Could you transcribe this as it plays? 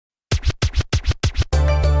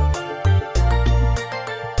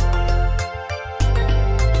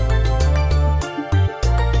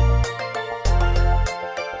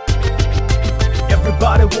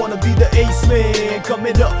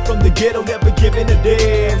coming up from the ghetto, never giving a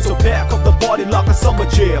damn. So pack up the party like a summer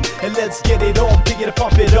jam, and let's get it on, begin to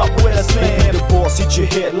pump it up with a slam. The boss, hit your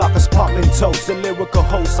head like a sparkling toast. The lyrical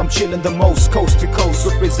host, I'm chilling the most, coast to coast,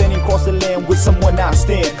 representing across the land with someone I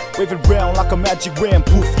stand. Wave it round like a magic ram,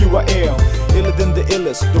 poof, you I am. Iller than the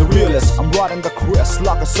illest, the realest. I'm riding the crest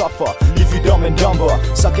like a suffer, leave you dumb and dumber.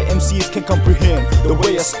 Sucker MCs can comprehend the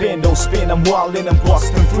way I spin, don't spin. I'm wildin' and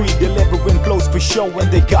bustin' free, delivering flows for show, and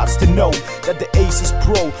they gots to know that the ace is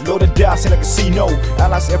pro. Load the dice in a casino,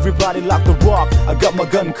 analyze everybody like the rock. I got my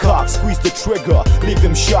gun cocked, squeeze the trigger, leave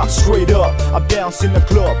them shocked straight up. I bounce in the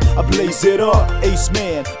club, I blaze it up. Ace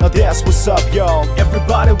man, now that's what's up, y'all.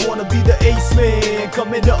 Everybody wanna be the ace man,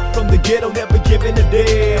 coming up from the ghetto, never giving a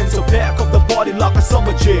damn. So pack up the party like a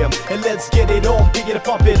summer jam, and let's get it on, begin to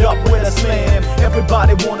pump it up with a slam.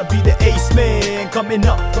 Everybody wanna be the ace man, coming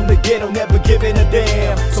up from the ghetto, never giving a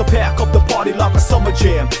damn. So pack up the party like a summer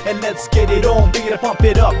jam, and let's get it on, begin to pump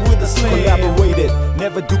it up with a slam. Collaborated,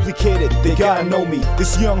 never duplicated, they gotta know me.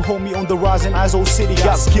 This young homie on the rise in Iso City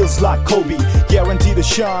got skills like Kobe, guaranteed to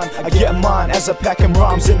shine. I get mine as I pack him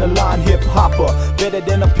rhymes in the line. Hip hopper, better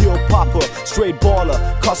than a pill popper, straight baller,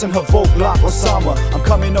 causing her vogue like Osama. I'm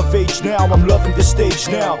coming of age now, I'm loving the stage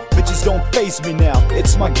now. Bitches don't face me now,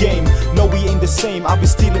 it's my game. No, we ain't the same, I've been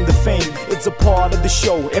stealing the fame. It's a part of the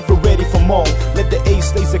show, ever ready for more. Let the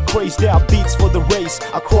ace laser crazed out beats for the race.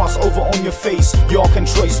 I cross over on your face, y'all can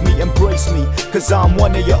trace me, embrace me, cause I'm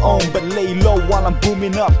one of your own. But lay low while I'm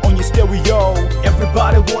booming up on your stereo.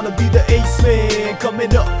 Everybody wanna be the ace man,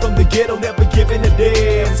 coming up from the ghetto, never giving a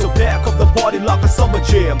damn. So pack up the party like a summer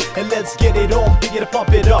jam, and let's get it on, begin to pump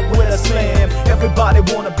it up with a slam. Everybody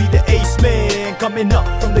wanna be the ace man, coming up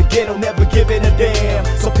from the ghetto, never giving a damn.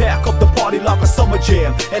 So pack up the party like a summer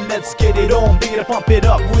jam, and let's get it on, begin to pump it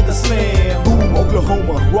up with a slam. Boom,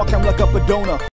 Oklahoma, rock 'em like a Padona.